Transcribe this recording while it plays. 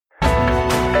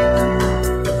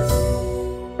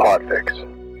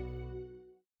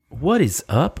What is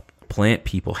up, plant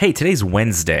people? Hey, today's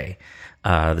Wednesday,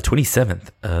 the 27th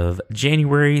of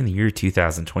January in the year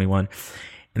 2021.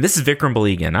 And this is Vikram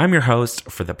Baligan. I'm your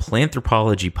host for the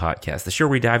Planthropology Podcast, the show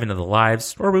where we dive into the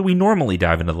lives, or where we normally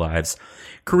dive into the lives,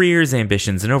 careers,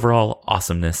 ambitions, and overall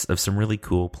awesomeness of some really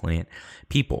cool plant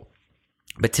people.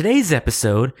 But today's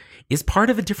episode is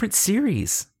part of a different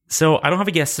series. So I don't have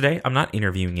a guest today. I'm not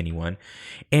interviewing anyone.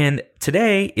 And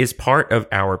today is part of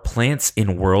our Plants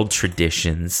in World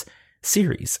Traditions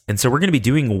series. And so we're going to be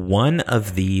doing one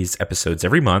of these episodes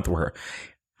every month where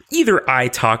either I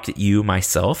talk to you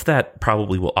myself, that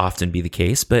probably will often be the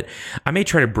case, but I may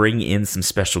try to bring in some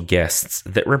special guests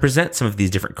that represent some of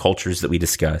these different cultures that we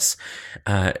discuss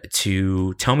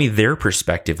to tell me their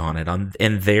perspective on it,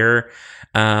 and their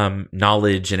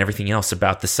knowledge and everything else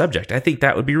about the subject. I think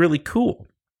that would be really cool.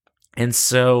 And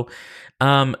so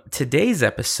today's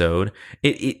episode,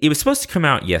 it was supposed to come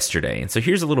out yesterday. And so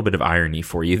here's a little bit of irony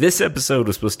for you. This episode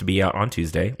was supposed to be out on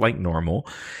Tuesday, like normal.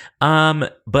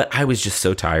 But I was just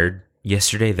so tired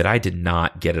yesterday that I did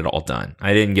not get it all done.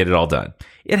 I didn't get it all done.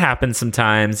 It happens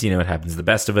sometimes, it happens to the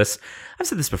best of us. I've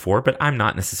said this before, but I'm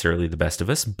not necessarily the best of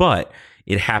us, but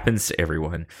it happens to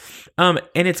everyone. And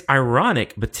it's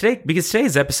ironic, but because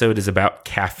today's episode is about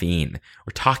caffeine.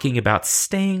 We're talking about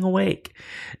staying awake.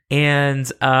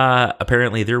 And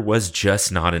apparently there was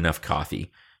just not enough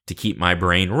coffee to keep my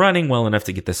brain running well enough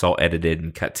to get this all edited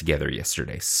and cut together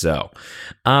yesterday. So,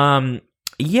 our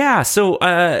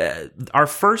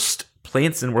first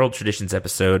Plants in World Traditions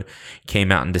episode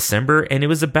came out in December, and it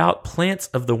was about plants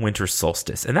of the winter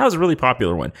solstice. And that was a really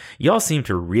popular one. Y'all seem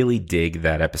to really dig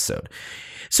that episode.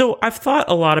 So I've thought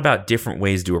a lot about different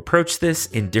ways to approach this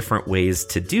and different ways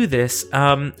to do this.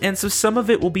 And so some of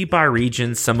it will be by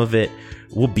region, some of it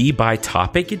will be by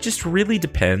topic. It just really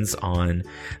depends on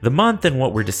the month and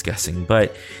what we're discussing.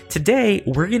 But today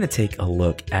we're going to take a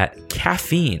look at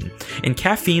caffeine and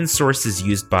caffeine sources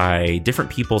used by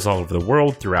different peoples all over the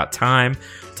world throughout time.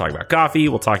 We'll talk about coffee.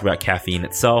 We'll talk about caffeine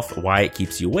itself, why it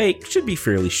keeps you awake. Should be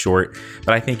fairly short,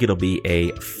 but I think it'll be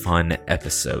a fun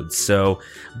episode. So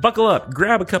buckle up,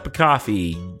 grab a cup of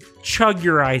coffee, chug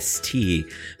your iced tea,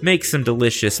 make some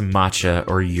delicious matcha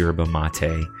or yerba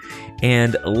mate,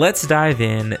 and let's dive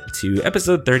in to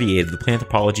episode 38 of the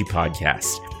Planthropology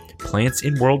Podcast, Plants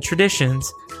in World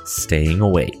Traditions, Staying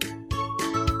Awake.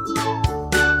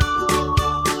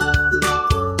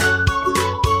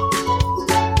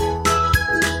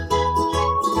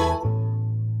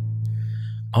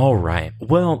 All right.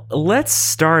 Well, let's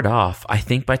start off, I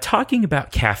think, by talking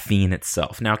about caffeine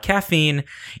itself. Now, caffeine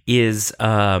is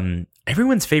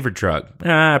everyone's favorite drug.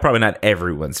 Probably not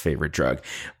everyone's favorite drug,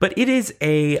 but it is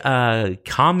a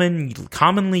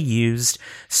commonly used,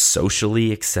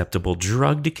 socially acceptable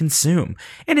drug to consume.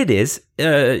 And it is.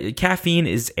 Caffeine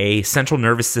is a central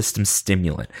nervous system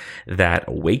stimulant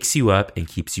that wakes you up and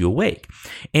keeps you awake.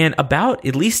 And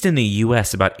at least in the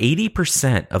US, about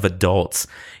 80% of adults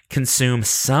consume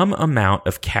some amount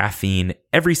of caffeine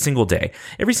every single day.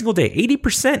 Every single day.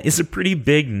 80% is a pretty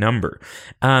big number.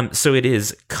 So it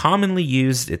is commonly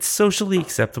used. It's socially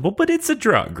acceptable, but it's a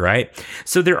drug, right?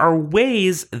 So there are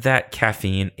ways that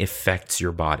caffeine affects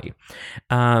your body.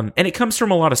 And it comes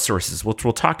from a lot of sources, which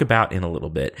we'll talk about in a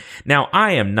little bit. Now,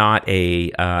 I am not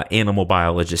a animal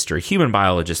biologist or a human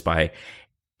biologist by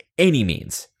any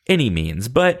means,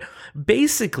 but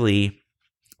basically,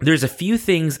 there's a few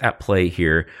things at play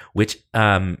here which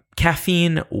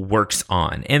caffeine works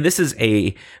on. And this is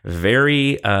a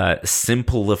very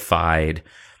simplified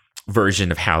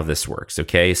version of how this works,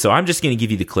 okay? So I'm just going to give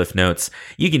you the cliff notes.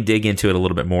 You can dig into it a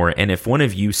little bit more. And if one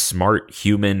of you smart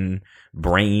human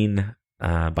brain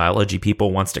biology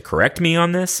people wants to correct me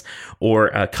on this,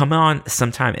 or come on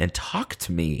sometime and talk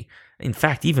to me, in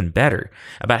fact, even better,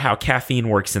 about how caffeine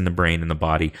works in the brain and the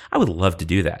body, I would love to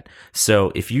do that.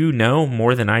 So if you know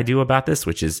more than I do about this,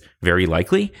 which is very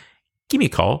likely, give me a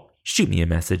call, shoot me a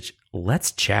message.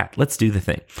 Let's chat. Let's do the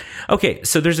thing. Okay,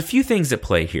 so there's a few things at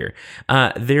play here.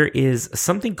 There is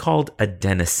something called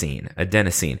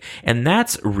adenosine, and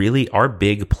that's really our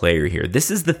big player here.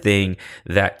 This is the thing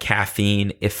that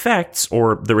caffeine affects,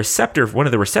 or one of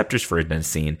the receptors for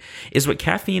adenosine is what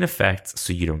caffeine affects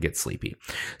so you don't get sleepy.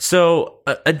 So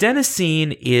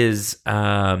adenosine is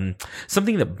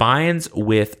something that binds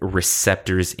with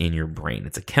receptors in your brain.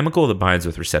 It's a chemical that binds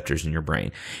with receptors in your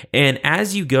brain. And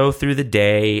as you go through the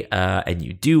day, and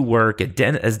you do work,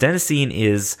 as adenosine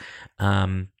is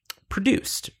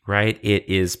produced, right? It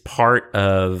is part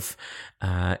of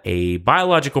a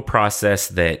biological process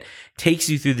that takes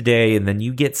you through the day, and then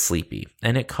you get sleepy,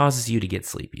 and it causes you to get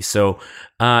sleepy. So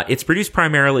it's produced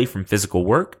primarily from physical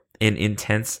work in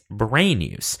intense brain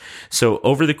use. So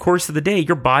over the course of the day,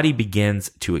 your body begins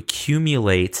to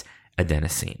accumulate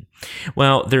adenosine.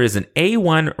 Well, there is an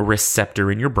A1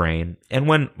 receptor in your brain, and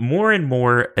when more and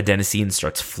more adenosine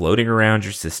starts floating around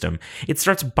your system, it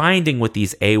starts binding with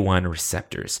these A1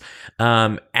 receptors.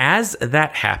 As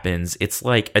that happens, it's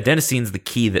like adenosine's the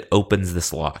key that opens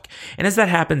this lock. And as that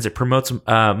happens, it promotes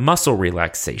muscle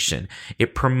relaxation.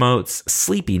 It promotes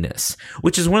sleepiness,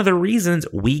 which is one of the reasons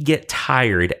we get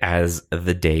tired as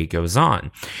the day goes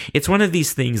on. It's one of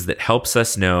these things that helps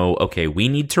us know, okay, we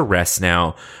need to rest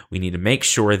now. We need to make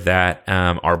sure that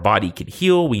our body can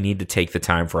heal. We need to take the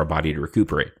time for our body to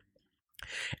recuperate.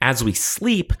 As we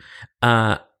sleep,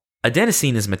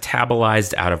 adenosine is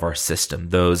metabolized out of our system.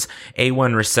 Those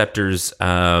A1 receptors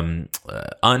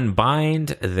unbind,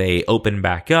 they open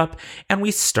back up, and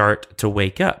we start to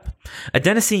wake up.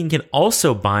 Adenosine can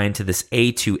also bind to this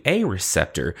A2A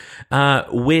receptor,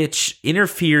 which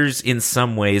interferes in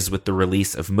some ways with the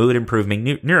release of mood-improving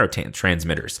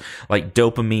neurotransmitters like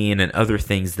dopamine and other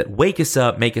things that wake us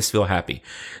up, make us feel happy.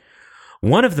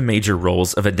 One of the major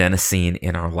roles of adenosine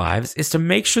in our lives is to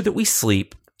make sure that we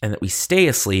sleep and that we stay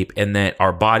asleep and that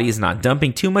our body is not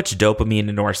dumping too much dopamine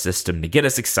into our system to get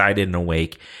us excited and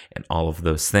awake and all of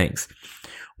those things.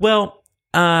 Well,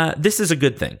 this is a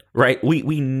good thing, right?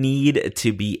 We need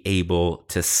to be able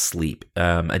to sleep.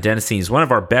 Adenosine is one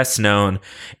of our best known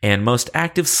and most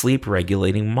active sleep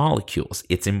regulating molecules.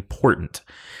 It's important.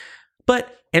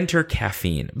 But enter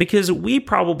caffeine, because we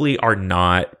probably are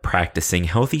not practicing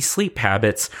healthy sleep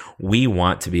habits. We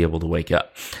want to be able to wake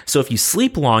up. So if you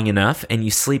sleep long enough and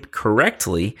you sleep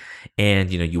correctly,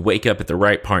 and you wake up at the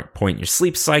right point in your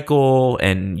sleep cycle,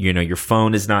 and your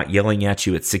phone is not yelling at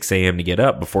you at 6 a.m. to get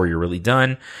up before you're really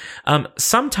done,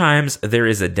 sometimes there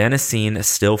is adenosine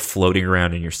still floating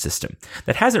around in your system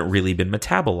that hasn't really been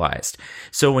metabolized.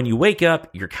 So when you wake up,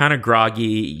 you're kind of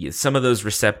groggy. Some of those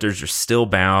receptors are still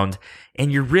bound,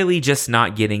 and you're really just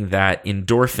not getting that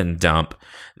endorphin dump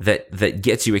that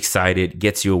gets you excited,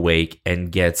 gets you awake,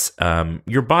 and gets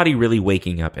your body really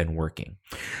waking up and working.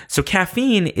 So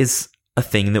caffeine is a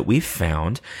thing that we've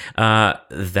found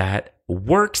that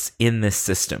works in this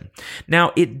system.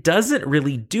 Now, it doesn't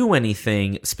really do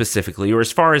anything specifically, or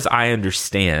as far as I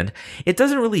understand, it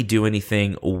doesn't really do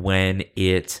anything when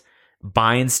it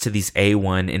binds to these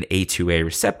A1 and A2A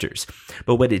receptors.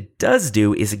 But what it does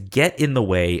do is get in the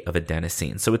way of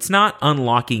adenosine. So it's not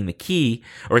unlocking the key,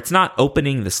 or it's not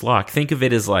opening this lock. Think of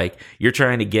it as like you're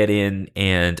trying to get in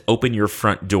and open your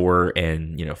front door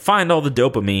and, find all the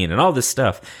dopamine and all this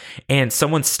stuff. And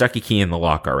someone stuck a key in the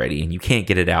lock already and you can't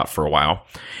get it out for a while.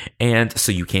 And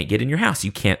so you can't get in your house.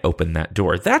 You can't open that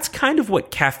door. That's kind of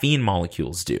what caffeine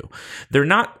molecules do. They're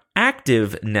not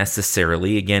active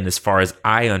necessarily, again, as far as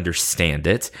I understand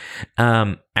it,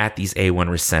 at these A1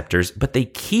 receptors, but they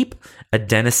keep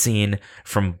adenosine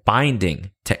from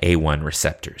binding to A1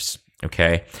 receptors.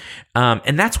 Okay.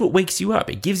 And that's what wakes you up.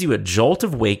 It gives you a jolt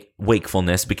of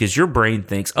wakefulness because your brain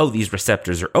thinks, oh, these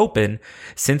receptors are open.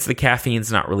 Since the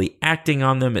caffeine's not really acting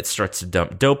on them, it starts to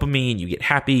dump dopamine. You get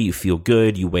happy, you feel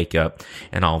good, you wake up,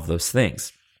 and all of those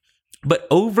things. But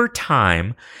over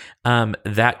time,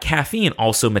 that caffeine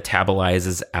also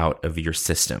metabolizes out of your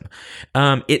system.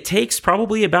 It takes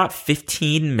probably about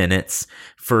 15 minutes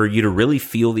for you to really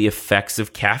feel the effects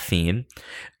of caffeine.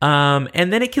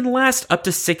 And then it can last up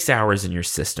to 6 hours in your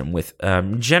system with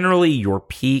generally your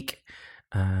peak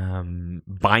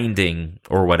binding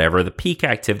or whatever, the peak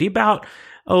activity about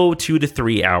 2 to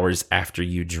 3 hours after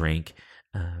you drink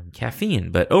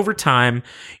caffeine. But over time,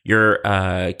 your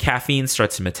caffeine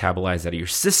starts to metabolize out of your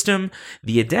system.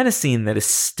 The adenosine that is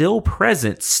still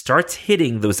present starts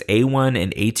hitting those A1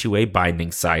 and A2A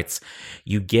binding sites.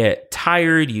 You get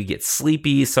tired, you get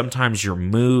sleepy, sometimes your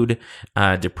mood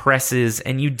depresses,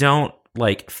 and you don't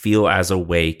feel as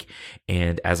awake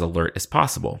and as alert as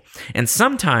possible. And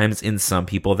sometimes in some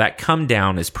people that come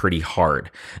down is pretty hard.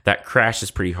 That crash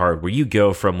is pretty hard, where you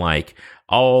go from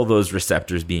all those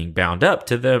receptors being bound up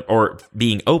to them, or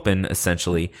being open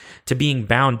essentially, to being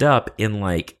bound up in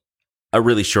a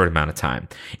really short amount of time.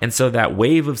 And so that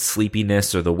wave of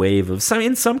sleepiness, or the wave of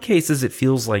in some cases it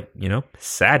feels like,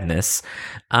 sadness,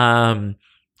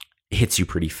 hits you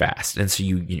pretty fast. And so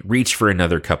you reach for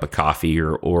another cup of coffee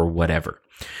or whatever.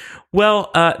 Well,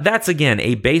 that's again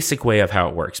a basic way of how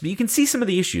it works. But you can see some of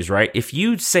the issues, right? If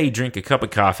you say drink a cup of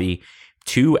coffee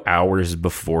 2 hours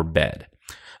before bed,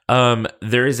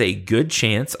 there is a good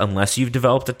chance, unless you've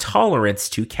developed a tolerance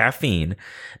to caffeine,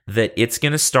 that it's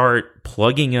going to start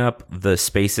plugging up the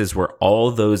spaces where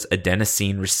all those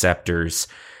adenosine receptors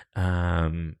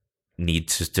need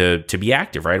to be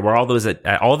active, right? Where all that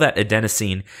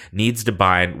adenosine needs to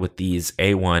bind with these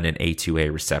A1 and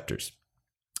A2A receptors.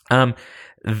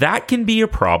 That can be a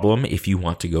problem if you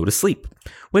want to go to sleep,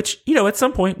 which, at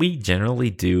some point we generally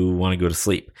do want to go to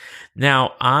sleep.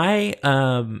 Now, I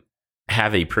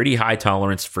have a pretty high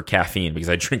tolerance for caffeine because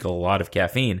I drink a lot of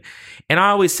caffeine. And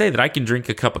I always say that I can drink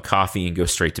a cup of coffee and go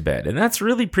straight to bed. And that's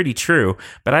really pretty true,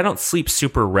 but I don't sleep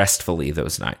super restfully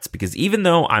those nights because even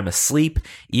though I'm asleep,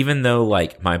 even though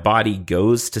like my body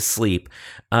goes to sleep,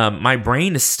 my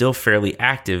brain is still fairly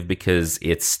active because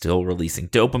it's still releasing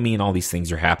dopamine. All these things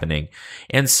are happening.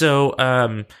 And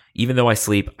so, even though I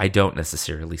sleep, I don't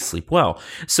necessarily sleep well.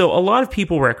 So a lot of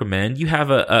people recommend you have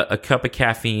a cup of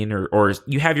caffeine or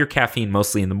you have your caffeine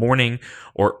mostly in the morning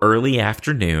or early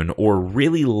afternoon, or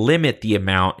really limit the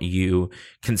amount you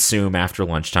consume after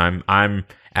lunchtime.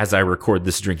 As I record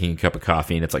this, drinking a cup of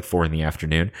coffee and it's like 4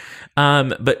 p.m.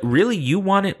 But really you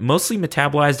want it mostly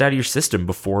metabolized out of your system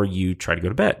before you try to go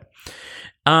to bed.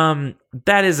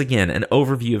 That is, again, an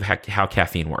overview of how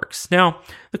caffeine works. Now,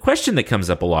 the question that comes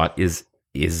up a lot is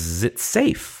it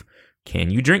safe?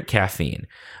 Can you drink caffeine?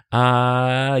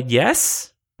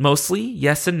 Yes, mostly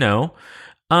yes and no.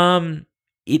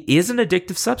 It is an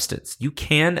addictive substance. You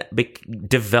can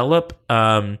develop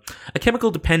a chemical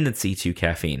dependency to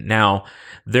caffeine. Now,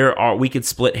 we could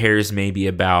split hairs maybe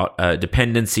about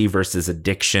dependency versus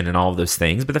addiction and all of those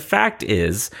things, but the fact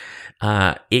is,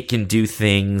 it can do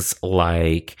things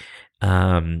like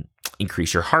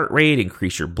increase your heart rate,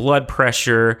 increase your blood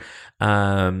pressure,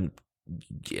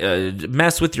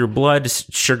 mess with your blood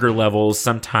sugar levels,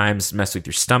 sometimes mess with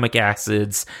your stomach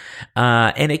acids,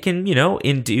 and it can,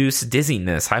 induce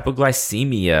dizziness,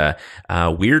 hypoglycemia,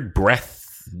 weird breath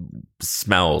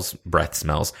smells,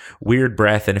 weird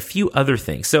breath, and a few other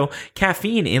things. So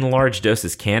caffeine in large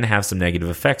doses can have some negative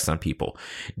effects on people.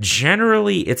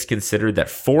 Generally, it's considered that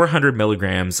 400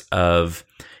 milligrams of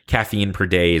caffeine per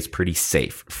day is pretty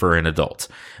safe for an adult.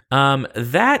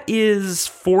 That is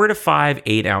 4 to 5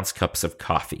 8-ounce cups of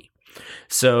coffee.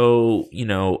 So,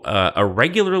 a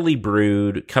regularly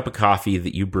brewed cup of coffee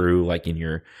that you brew like in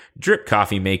your drip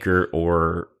coffee maker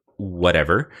or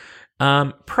whatever,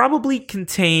 probably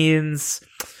contains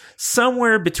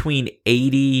somewhere between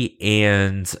 80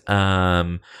 and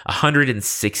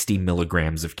 160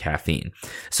 milligrams of caffeine.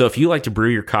 So if you like to brew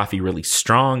your coffee really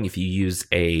strong, if you use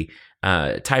a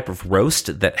type of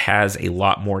roast that has a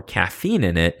lot more caffeine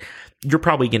in it, you're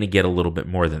probably going to get a little bit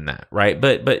more than that, right?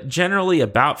 But generally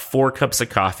about 4 cups of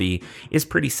coffee is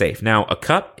pretty safe. Now, a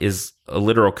cup is a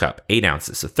literal cup, 8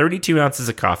 ounces. So 32 ounces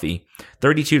of coffee,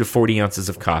 32 to 40 ounces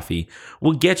of coffee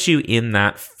will get you in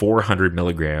that 400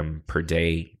 milligram per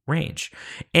day range.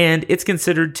 And it's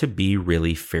considered to be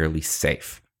really fairly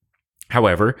safe.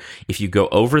 However, if you go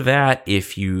over that,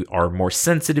 if you are more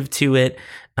sensitive to it,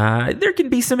 there can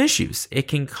be some issues. It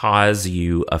can cause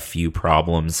you a few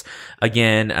problems.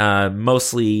 Again,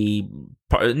 mostly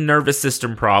nervous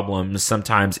system problems,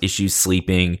 sometimes issues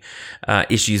sleeping,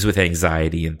 issues with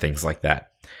anxiety and things like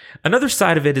that. Another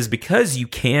side of it is because you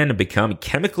can become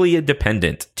chemically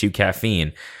dependent to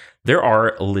caffeine, there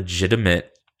are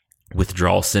legitimate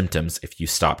withdrawal symptoms if you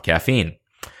stop caffeine.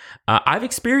 I've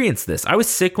experienced this. I was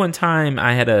sick one time.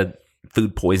 I had a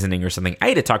food poisoning or something. I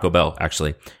ate a Taco Bell,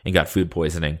 actually, and got food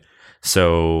poisoning.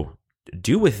 So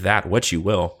do with that what you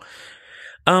will.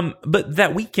 But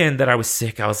that weekend that I was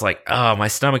sick, I was like, oh, my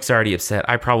stomach's already upset.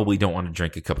 I probably don't want to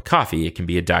drink a cup of coffee. It can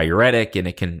be a diuretic and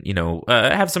it can,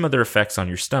 have some other effects on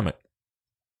your stomach.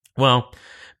 Well,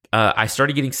 I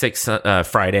started getting sick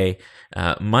Friday.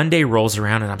 Monday rolls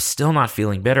around and I'm still not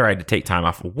feeling better. I had to take time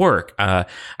off of work. I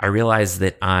realized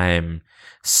that I'm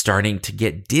starting to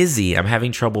get dizzy. I'm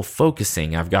having trouble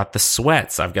focusing. I've got the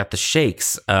sweats. I've got the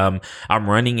shakes. I'm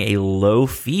running a low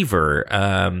fever.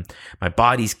 My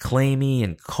body's clammy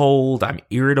and cold. I'm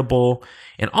irritable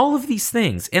and all of these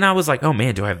things. And I was like, oh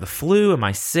man, do I have the flu? Am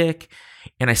I sick?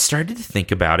 And I started to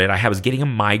think about it. I was getting a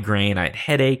migraine. I had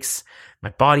headaches.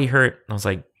 My body hurt. And I was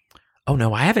like, oh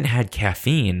no, I haven't had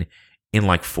caffeine in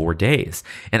like 4 days.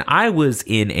 And I was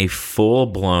in a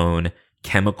full-blown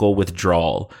chemical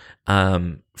withdrawal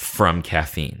from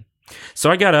caffeine.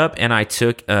 So I got up and I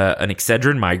took an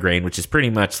Excedrin migraine, which is pretty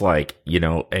much like,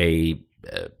 a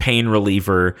pain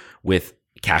reliever with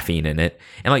caffeine in it.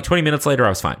 And like 20 minutes later, I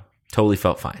was fine. Totally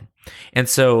felt fine. And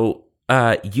so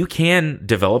you can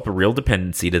develop a real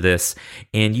dependency to this,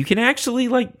 and you can actually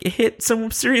hit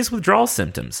some serious withdrawal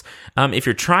symptoms. If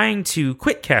you're trying to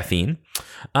quit caffeine,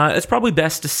 it's probably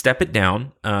best to step it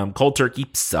down. Cold turkey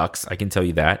sucks, I can tell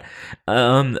you that.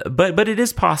 But it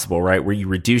is possible, right, where you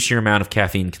reduce your amount of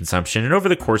caffeine consumption, and over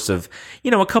the course of,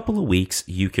 a couple of weeks,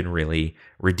 you can really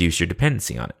reduce your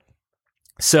dependency on it.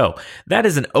 So that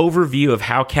is an overview of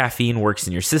how caffeine works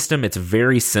in your system. It's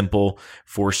very simple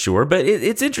for sure, but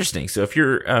it's interesting. So if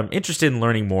you're interested in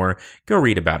learning more, go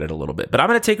read about it a little bit. But I'm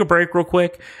going to take a break real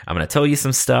quick. I'm going to tell you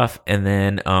some stuff, and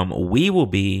then we will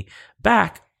be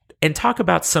back and talk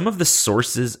about some of the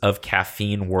sources of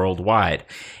caffeine worldwide,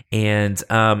 and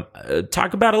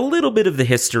talk about a little bit of the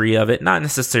history of it, not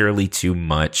necessarily too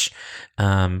much,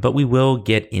 but we will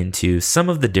get into some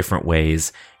of the different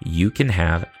ways you can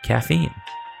have caffeine.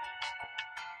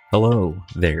 Hello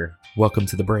there. Welcome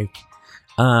to the break.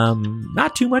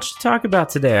 Not too much to talk about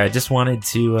today. I just wanted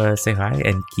to say hi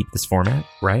and keep this format,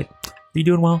 right? Are you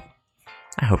doing well?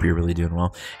 I hope you're really doing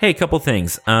well. Hey, a couple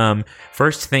things.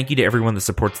 First, thank you to everyone that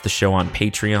supports the show on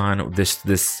Patreon.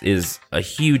 This is a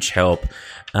huge help.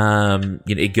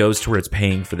 It goes towards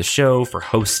paying for the show, for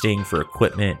hosting, for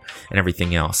equipment, and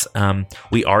everything else.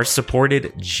 We are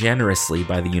supported generously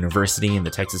by the university, and the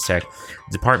Texas Tech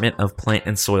Department of Plant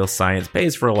and Soil Science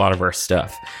pays for a lot of our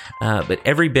stuff. But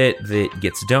every bit that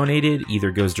gets donated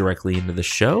either goes directly into the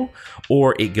show,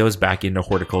 or it goes back into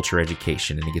horticulture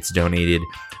education, and it gets donated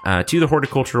to the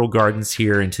horticultural gardens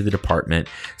here and to the department,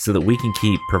 so that we can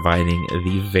keep providing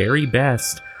the very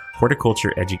best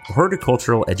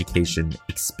horticultural education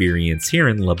experience here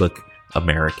in Lubbock,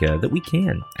 America, that we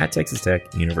can at Texas Tech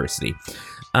University.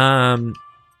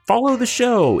 Follow the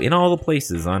show in all the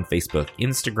places on Facebook,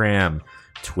 Instagram,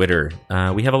 Twitter.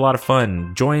 We have a lot of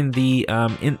fun. Join the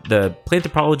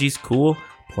Plantopology's Cool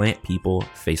Plant People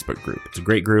Facebook group. It's a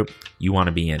great group. You want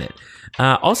to be in it.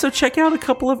 Also, check out a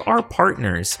couple of our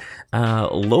partners.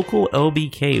 Local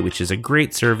LBK, which is a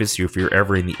great service if you're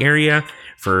ever in the area.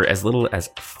 For as little as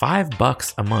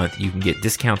 $5 a month, you can get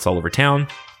discounts all over town.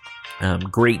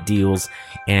 Great deals,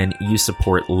 and you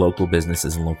support local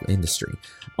businesses and local industry.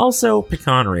 Also,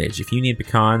 Pecan Ridge. If you need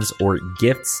pecans or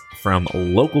gifts from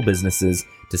local businesses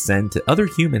to send to other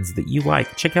humans that you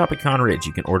like, check out Pecan Ridge.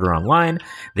 You can order online.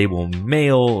 They will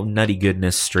mail nutty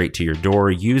goodness straight to your door.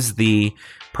 Use the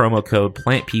promo code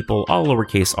PLANTPeople, all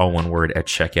lowercase, all one word, at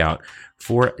checkout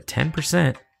for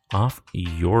 10% off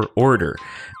your order.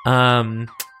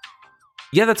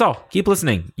 Yeah, that's all. Keep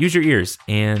listening. Use your ears.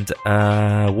 And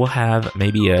we'll have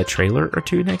maybe a trailer or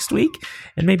two next week,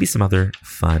 and maybe some other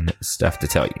fun stuff to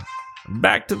tell you.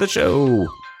 Back to the show.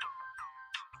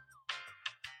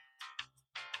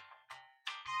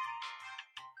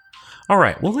 All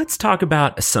right, well, let's talk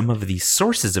about some of the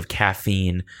sources of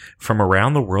caffeine from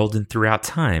around the world and throughout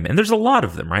time. And there's a lot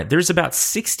of them, right? There's about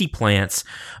 60 plants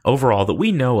overall that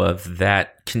we know of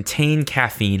that contain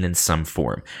caffeine in some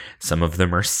form. Some of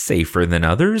them are safer than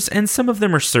others, and some of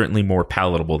them are certainly more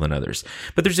palatable than others.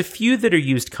 But there's a few that are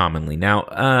used commonly. Now,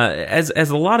 as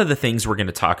a lot of the things we're going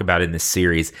to talk about in this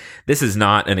series, this is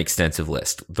not an extensive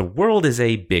list. The world is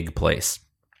a big place.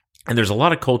 And there's a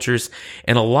lot of cultures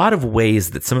and a lot of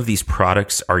ways that some of these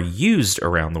products are used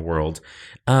around the world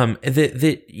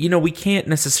that we can't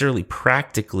necessarily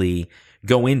practically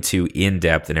go into in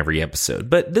depth in every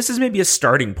episode. But this is maybe a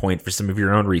starting point for some of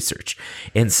your own research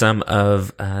and some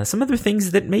other things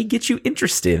that may get you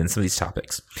interested in some of these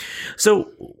topics.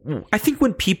 So I think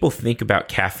when people think about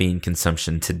caffeine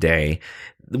consumption today,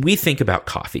 we think about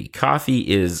coffee. Coffee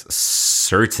is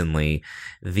certainly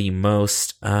the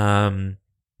most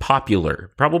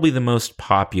probably the most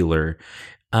popular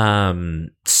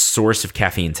source of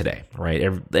caffeine today, right?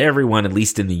 Everyone, at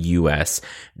least in the US,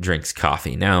 drinks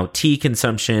coffee. Now, tea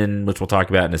consumption, which we'll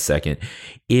talk about in a second,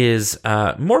 is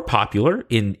more popular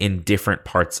in different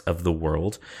parts of the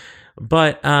world.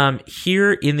 But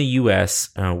here in the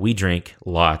US, we drink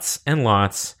lots and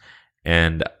lots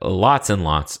and lots and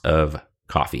lots of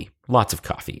coffee. Lots of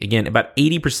coffee. Again, about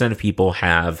 80% of people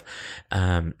have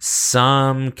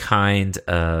some kind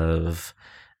of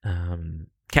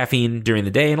caffeine during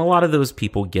the day, and a lot of those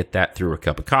people get that through a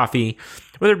cup of coffee,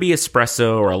 whether it be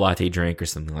espresso or a latte drink or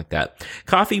something like that.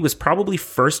 Coffee was probably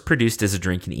first produced as a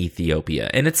drink in Ethiopia,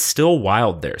 and it's still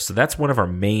wild there. So that's one of our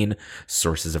main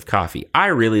sources of coffee. I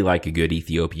really like a good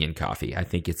Ethiopian coffee. I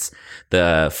think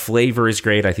the flavor is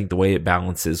great. I think the way it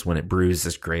balances when it brews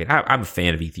is great. I'm a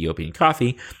fan of Ethiopian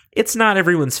coffee. It's not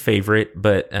everyone's favorite,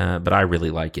 but I really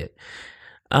like it.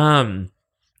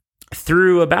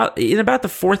 through about the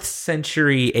 4th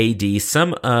century AD,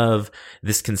 some of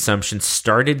this consumption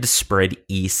started to spread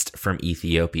east from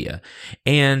Ethiopia,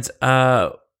 and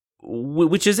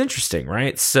which is interesting,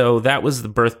 right? So that was the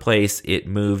birthplace. It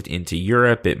moved into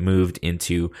Europe, it moved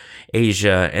into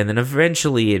Asia, and then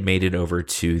eventually it made it over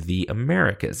to the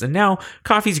Americas. And now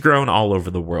coffee's grown all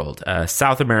over the world.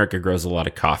 South America grows a lot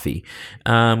of coffee.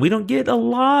 We don't get a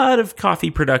lot of coffee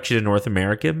production in North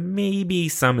America, maybe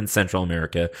some in Central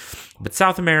America, but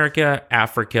South America,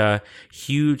 Africa,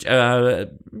 huge. I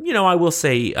will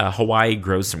say Hawaii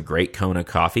grows some great Kona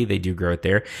coffee. They do grow it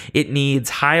there. It needs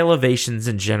high elevations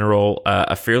in general.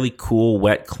 A fairly cool,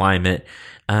 wet climate,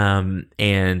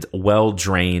 and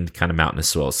well-drained kind of mountainous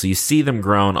soil. So you see them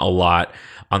grown a lot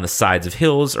on the sides of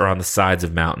hills or on the sides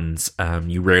of mountains.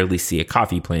 You rarely see a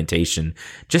coffee plantation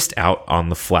just out on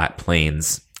the flat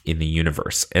plains in the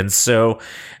universe. And so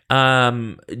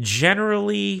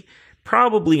generally,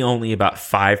 probably only about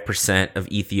 5% of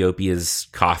Ethiopia's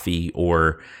coffee,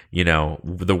 or,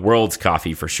 the world's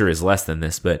coffee for sure is less than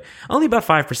this, but only about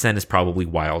 5% is probably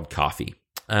wild coffee.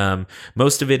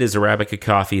 Most of it is Arabica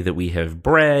coffee that we have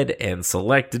bred and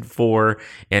selected for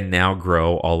and now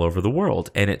grow all over the world.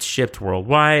 And it's shipped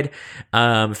worldwide.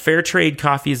 Fair trade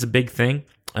coffee is a big thing.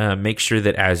 Make sure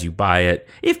that as you buy it,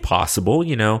 if possible,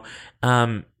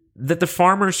 that the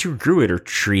farmers who grew it are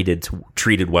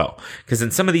treated well. Because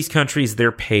in some of these countries,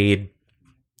 they're paid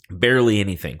barely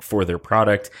anything for their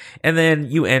product. And then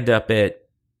you end up at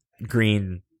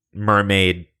Green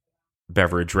Mermaid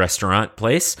beverage restaurant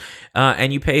place,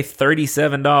 and you pay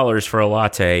 $37 for a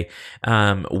latte,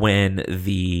 when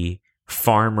the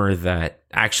farmer that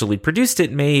actually produced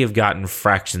it may have gotten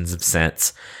fractions of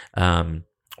cents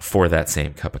for that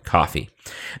same cup of coffee.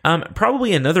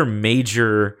 Probably another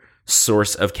major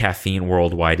source of caffeine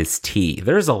worldwide is tea.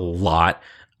 There's a lot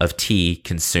of tea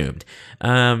consumed.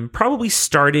 Probably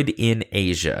started in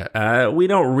Asia. We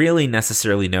don't really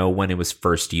necessarily know when it was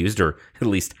first used, or at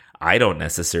least I don't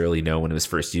necessarily know when it was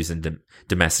first used and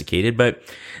domesticated, but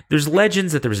there's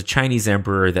legends that there was a Chinese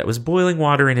emperor that was boiling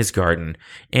water in his garden,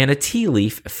 and a tea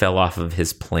leaf fell off of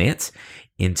his plant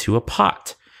into a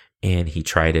pot. And he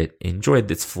tried it,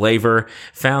 enjoyed its flavor,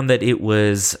 found that it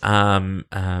was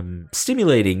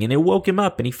stimulating, and it woke him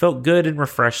up, and he felt good and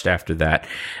refreshed after that.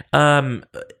 And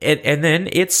then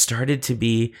it started to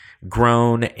be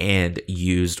grown and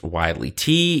used widely.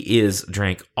 Tea is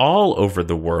drank all over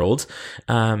the world.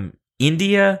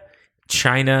 India,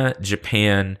 China,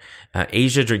 Japan,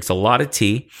 Asia drinks a lot of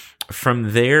tea.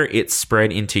 From there, it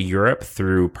spread into Europe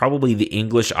through probably the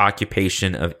English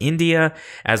occupation of India,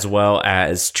 as well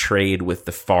as trade with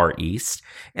the Far East.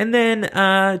 And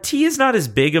then tea is not as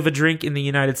big of a drink in the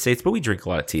United States, but we drink a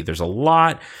lot of tea. There's a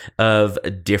lot of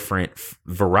different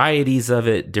varieties of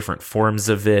it, different forms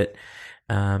of it.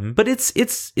 But it's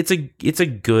a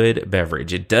good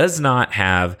beverage. It does not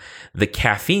have the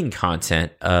caffeine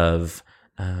content of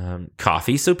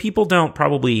coffee, so people don't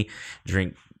probably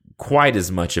drink quite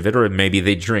as much of it, or maybe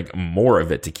they drink more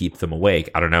of it to keep them awake.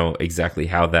 I don't know exactly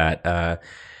how that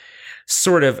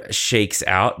sort of shakes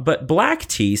out. But black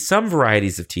tea, some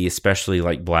varieties of tea, especially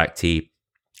like black tea,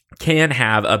 can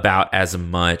have about as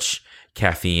much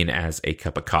caffeine as a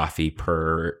cup of coffee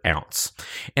per ounce.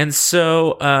 And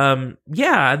so,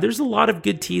 there's a lot of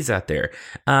good teas out there.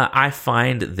 I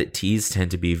find that teas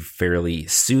tend to be fairly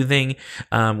soothing.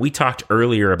 We talked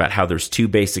earlier about how there's two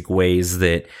basic ways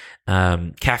that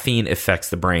caffeine affects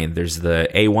the brain. There's the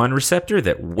A1 receptor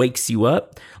that wakes you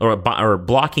up, or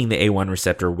blocking the A1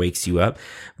 receptor wakes you up,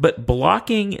 but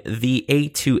blocking the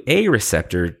A2A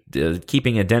receptor,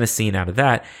 keeping adenosine out of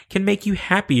that, can make you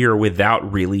happier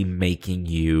without really making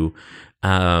you,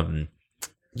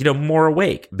 more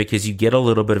awake, because you get a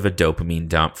little bit of a dopamine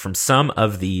dump from some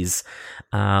of these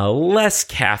less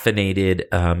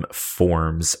caffeinated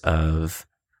forms of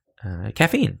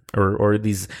caffeine, or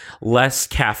these less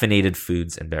caffeinated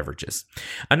foods and beverages.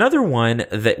 Another one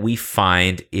that we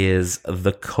find is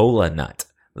the cola nut.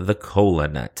 The cola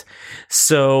nut.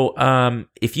 So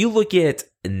if you look at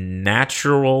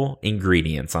natural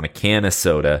ingredients on a can of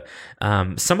soda,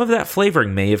 some of that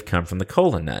flavoring may have come from the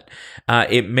cola nut.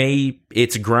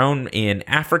 It's grown in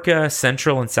Africa,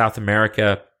 Central and South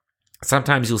America.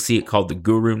 Sometimes you'll see it called the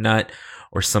guru nut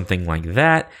or something like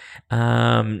that.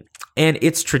 And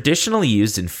it's traditionally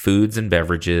used in foods and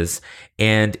beverages,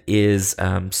 and is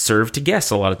served to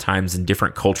guests a lot of times in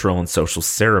different cultural and social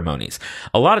ceremonies.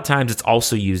 A lot of times it's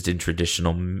also used in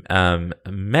traditional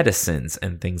medicines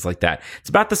and things like that. It's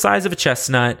about the size of a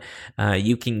chestnut.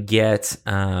 You can get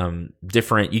you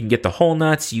can get the whole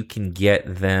nuts. You can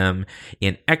get them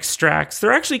in extracts.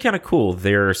 They're actually kind of cool.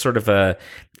 They're sort of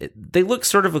they look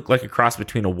sort of like a cross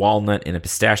between a walnut and a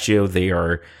pistachio. They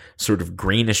are sort of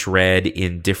greenish red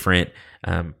in different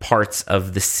parts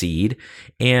of the seed,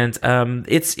 and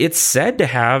it's said to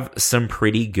have some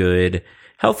pretty good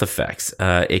health effects.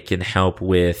 It can help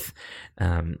with,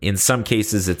 in some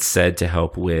cases, it's said to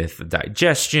help with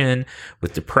digestion,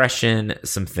 with depression,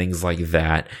 some things like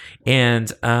that.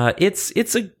 And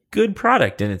it's a good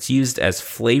product, and it's used as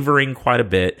flavoring quite a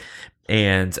bit,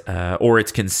 and or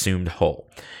it's consumed whole.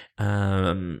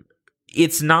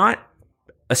 It's not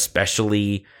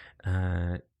especially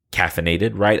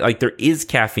caffeinated, right? Like there is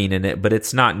caffeine in it, but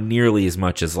it's not nearly as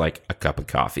much as like a cup of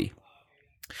coffee.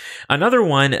 Another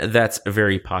one that's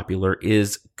very popular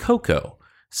is cocoa.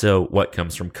 So what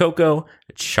comes from cocoa?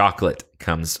 Chocolate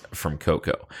comes from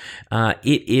cocoa.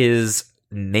 It is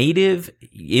native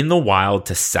in the wild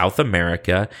to South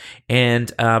America,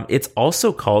 and it's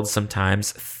also called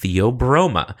sometimes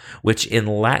Theobroma, which in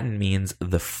Latin means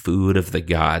the food of the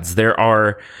gods. There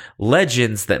are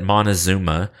legends that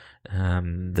Montezuma,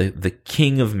 the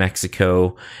king of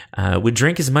Mexico, would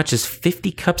drink as much as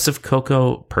 50 cups of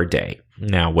cocoa per day.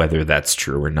 Now, whether that's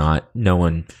true or not, no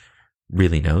one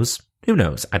really knows. Who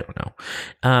knows? I don't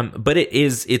know. But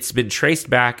it's been traced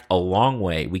back a long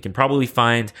way. We can probably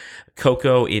find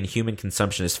cocoa in human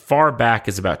consumption as far back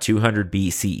as about 200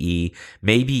 BCE,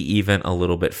 maybe even a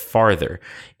little bit farther.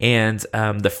 And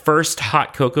the first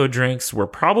hot cocoa drinks were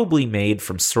probably made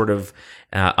from sort of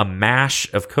a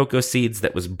mash of cocoa seeds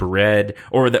that was bred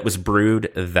or that was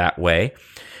brewed that way.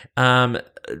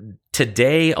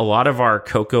 Today, a lot of our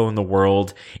cocoa in the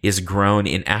world is grown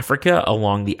in Africa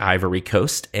along the Ivory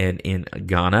Coast and in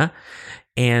Ghana,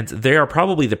 and they are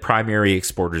probably the primary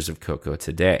exporters of cocoa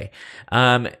today.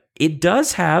 It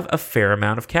does have a fair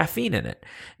amount of caffeine in it.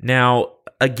 Now,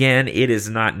 again, it is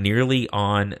not nearly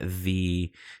on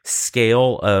the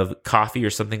scale of coffee or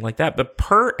something like that, but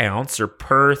per ounce or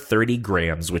per 30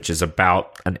 grams, which is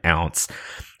about an ounce,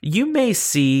 you may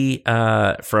see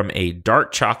from a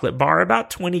dark chocolate bar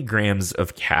about 20 grams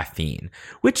of caffeine,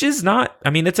 which is not, I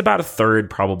mean, it's about a third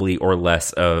probably or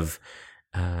less of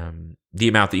the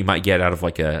amount that you might get out of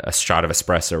like a shot of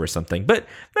espresso or something. But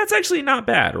that's actually not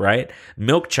bad, right?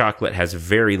 Milk chocolate has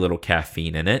very little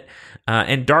caffeine in it,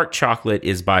 and dark chocolate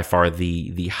is by far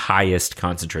the highest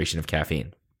concentration of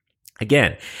caffeine.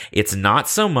 Again, it's not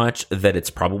so much that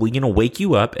it's probably going to wake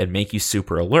you up and make you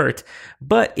super alert,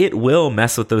 but it will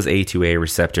mess with those A2A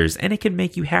receptors and it can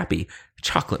make you happy.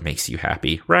 Chocolate makes you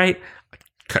happy, right?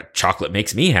 Chocolate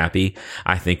makes me happy.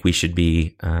 I think we should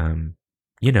be,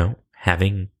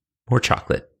 having more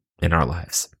chocolate in our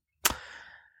lives.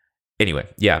 Anyway,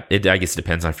 yeah, I guess it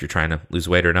depends on if you're trying to lose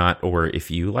weight or not, or if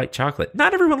you like chocolate.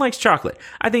 Not everyone likes chocolate.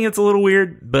 I think it's a little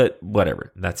weird, but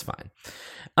whatever. That's fine.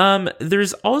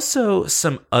 There's also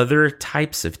some other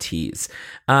types of teas.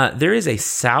 There is a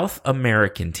South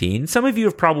American tea, and some of you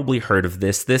have probably heard of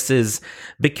this. This has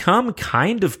become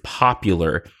kind of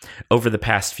popular over the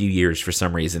past few years for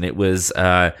some reason. It was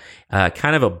kind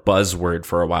of a buzzword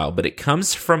for a while, but it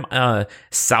comes from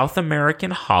South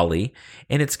American holly,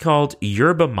 and it's called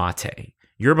yerba mate.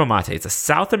 Yerba mate. It's a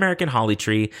South American holly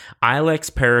tree,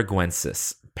 Ilex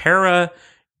paraguensis.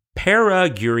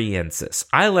 Paraguariensis.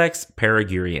 Ilex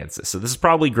paraguariensis. So this is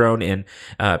probably grown in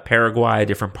Paraguay,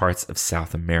 different parts of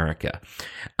South America.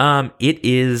 It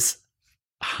is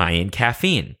high in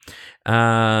caffeine.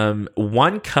 1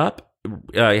 cup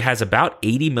it has about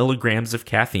 80 milligrams of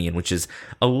caffeine, which is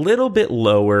a little bit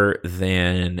lower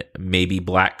than maybe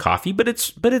black coffee, but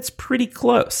it's pretty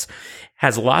close.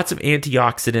 Has lots of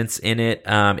antioxidants in it.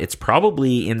 It's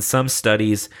probably in some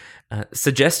studies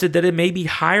suggested that it may be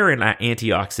higher in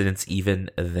antioxidants even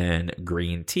than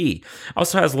green tea.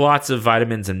 Also has lots of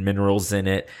vitamins and minerals in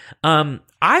it.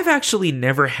 I've actually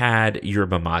never had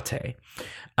yerba mate,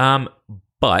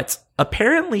 but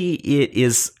apparently it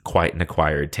is quite an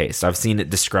acquired taste. I've seen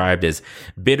it described as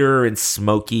bitter and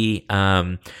smoky.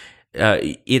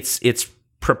 It's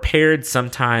prepared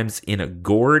sometimes in a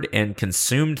gourd and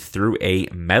consumed through a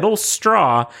metal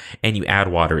straw, and you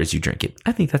add water as you drink it.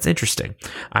 I think that's interesting.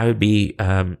 I would be,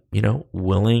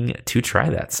 willing to try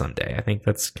that someday. I think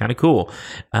that's kind of cool.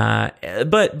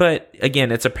 But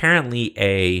again, it's apparently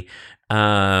a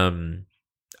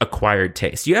acquired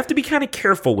taste. You have to be kind of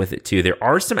careful with it too. There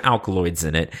are some alkaloids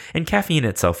in it, and caffeine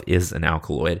itself is an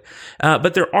alkaloid.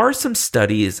 But there are some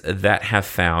studies that have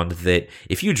found that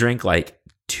if you drink like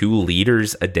 2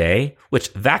 liters a day,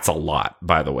 which that's a lot,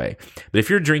 by the way. But if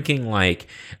you're drinking like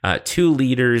 2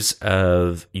 liters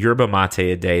of yerba mate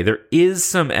a day, there is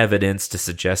some evidence to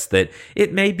suggest that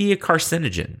it may be a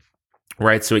carcinogen,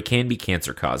 right? So it can be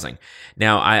cancer causing.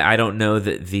 Now, I don't know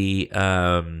that the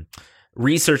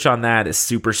Research on that is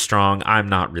super strong. I'm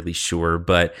not really sure,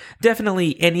 but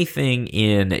definitely anything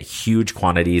in huge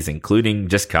quantities, including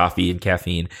just coffee and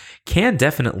caffeine, can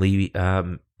definitely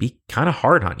be kind of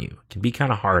hard on you.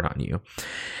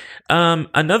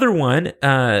 Another one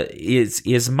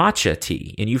is matcha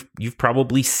tea, and you've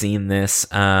probably seen this.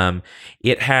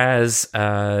 It has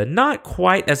not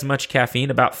quite as much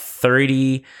caffeine, about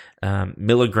 30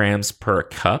 milligrams per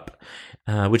cup.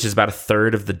 Which is about a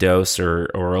third of the dose or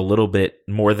a little bit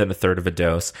more than a third of a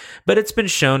dose. But it's been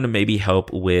shown to maybe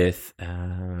help with,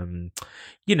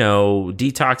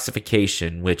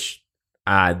 detoxification, which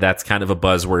that's kind of a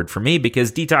buzzword for me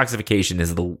because detoxification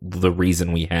is the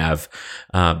reason we have,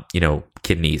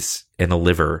 kidneys and a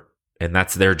liver, and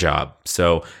that's their job.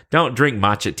 So don't drink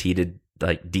matcha tea to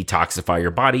like detoxify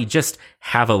your body. Just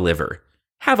have a liver.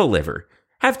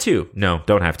 Have two. No,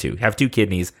 don't have two. Have two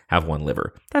kidneys, have one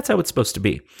liver. That's how it's supposed to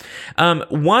be.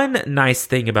 One nice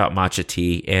thing about matcha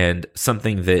tea and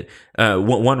something that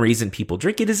one reason people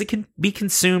drink it is it can be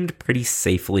consumed pretty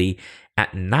safely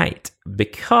at night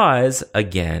because,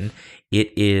 again,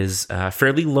 it is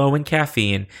fairly low in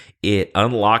caffeine. It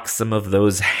unlocks some of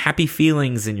those happy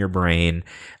feelings in your brain,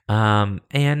 but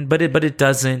it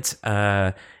doesn't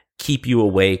keep you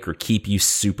awake or keep you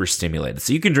super stimulated.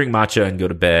 So you can drink matcha and go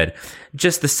to bed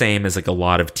just the same as like a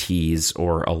lot of teas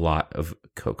or a lot of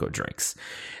cocoa drinks.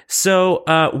 So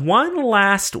one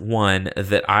last one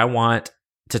that I want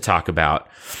to talk about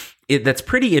that's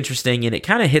pretty interesting and it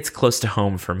kind of hits close to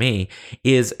home for me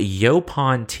is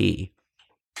Yaupon tea.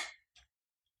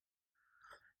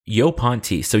 Yaupon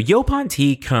tea. So Yaupon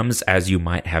tea comes, as you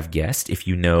might have guessed, if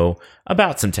you know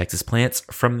about some Texas plants,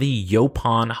 from the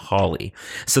Yaupon holly.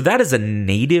 So that is a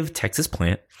native Texas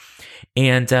plant,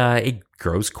 and it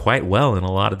grows quite well in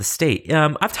a lot of the state.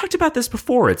 I've talked about this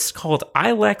before. It's called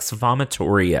Ilex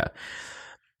vomitoria.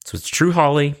 So it's true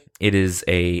holly. It is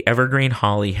a evergreen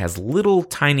holly, has little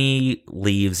tiny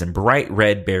leaves and bright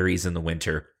red berries in the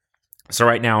winter. So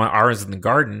right now, ours in the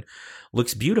garden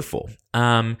looks beautiful.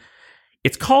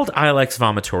 It's called Ilex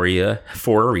vomitoria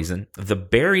for a reason. The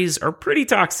berries are pretty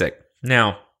toxic.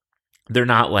 Now, they're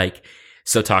not like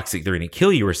so toxic they're going to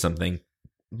kill you or something,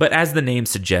 but as the name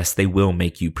suggests, they will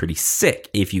make you pretty sick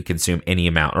if you consume any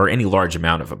amount or any large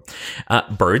amount of them.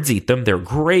 Birds eat them. They're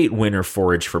great winter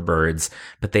forage for birds,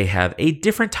 but they have a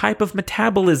different type of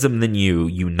metabolism than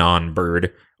you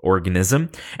non-bird organism,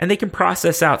 and they can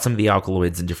process out some of the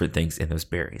alkaloids and different things in those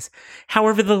berries.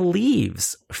 However, the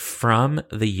leaves from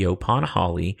the Yaupon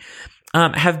holly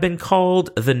have been called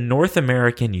the North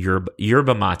American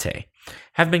yerba mate,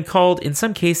 have been called in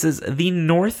some cases the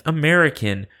North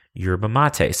American yerba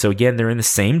mate. So again, they're in the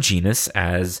same genus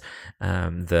as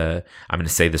I'm going to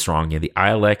say this wrong, the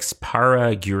Ilex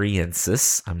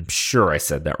paraguriensis. I'm sure I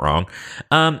said that wrong.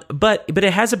 But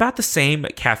it has about the same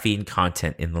caffeine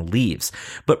content in the leaves,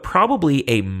 but probably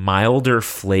a milder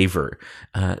flavor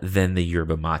than the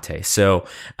yerba mate. So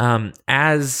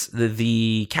as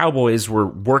the cowboys were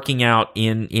working out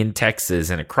in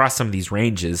Texas and across some of these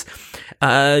ranges,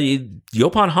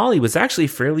 Yaupon holly was actually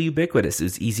fairly ubiquitous. It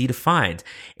was easy to find.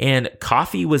 And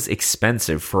coffee was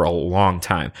expensive for a long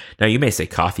time. Now, you may say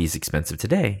coffee is expensive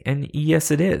today, and yes,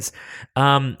 it is.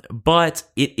 But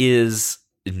it is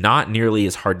not nearly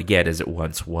as hard to get as it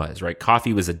once was, right?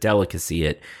 Coffee was a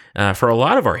delicacy for a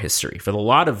lot of our history, for a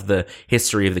lot of the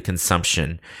history of the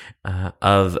consumption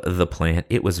of the plant.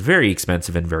 It was very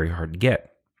expensive and very hard to get.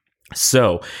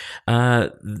 So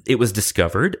it was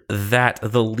discovered that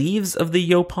the leaves of the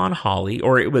Yaupon holly,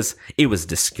 or it was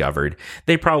discovered,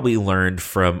 they probably learned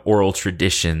from oral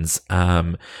traditions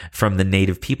from the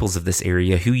native peoples of this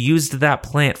area who used that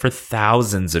plant for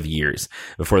thousands of years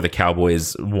before the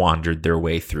cowboys wandered their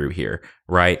way through here,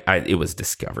 right? It was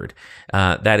discovered.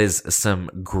 That is some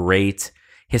great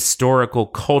historical,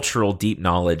 cultural, deep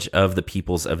knowledge of the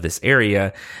peoples of this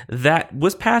area that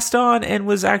was passed on and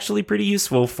was actually pretty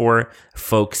useful for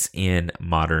folks in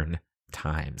modern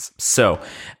times. So,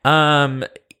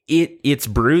 it's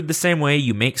brewed the same way.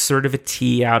 You make sort of a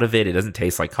tea out of it. It doesn't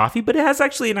taste like coffee, but it has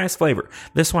actually a nice flavor.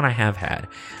 This one I have had.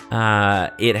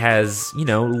 It has,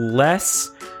 less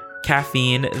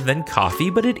caffeine than coffee,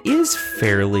 but it is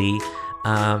fairly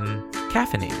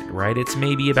caffeinated, right? It's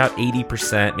maybe about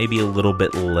 80%, maybe a little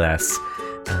bit less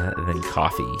than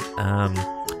coffee.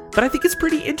 But I think it's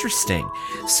pretty interesting.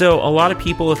 So a lot of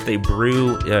people, if they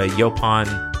brew Yaupon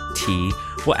tea,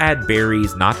 will add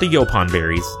berries, not the Yaupon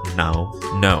berries. No,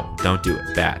 don't do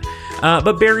it. Bad.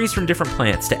 But berries from different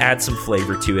plants to add some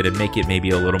flavor to it and make it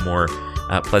maybe a little more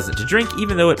pleasant to drink,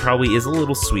 even though it probably is a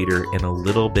little sweeter and a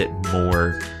little bit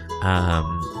more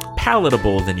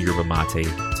palatable than yerba mate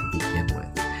to begin with.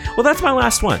 Well, that's my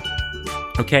last one.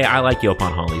 Okay, I like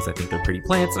Yaupon hollies. I think they're pretty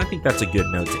plants, and I think that's a good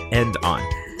note to end on.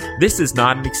 This is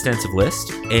not an extensive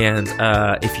list, and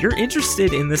if you're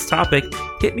interested in this topic,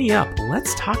 hit me up.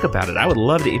 Let's talk about it. I would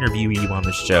love to interview you on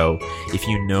the show if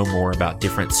you know more about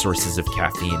different sources of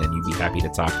caffeine and you'd be happy to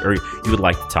talk, or you would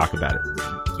like to talk about it.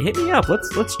 Hit me up.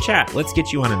 Let's chat. Let's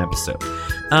get you on an episode.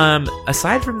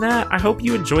 Aside from that, I hope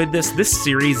you enjoyed this. This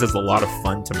series is a lot of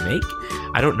fun to make.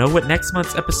 I don't know what next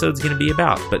month's episode is going to be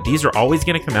about, but these are always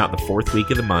going to come out the fourth week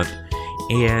of the month,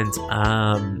 and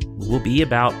will be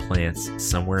about plants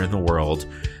somewhere in the world,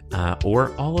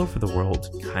 or all over the world,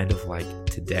 kind of like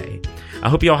today. I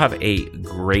hope you all have a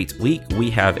great week.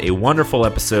 We have a wonderful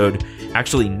episode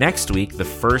actually next week, the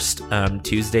first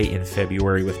Tuesday in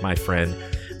February, with my friend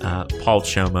Paul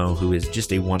Chomo, who is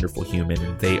just a wonderful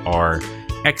human. They are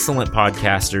excellent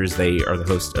podcasters. They are the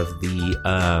host of the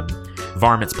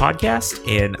Varmints podcast,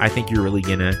 and I think you're really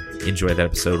gonna enjoy that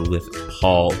episode with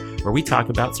Paul, where we talk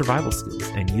about survival skills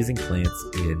and using plants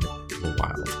in the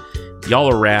wild.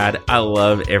 Y'all are rad. I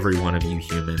love every one of you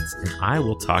humans, and I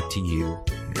will talk to you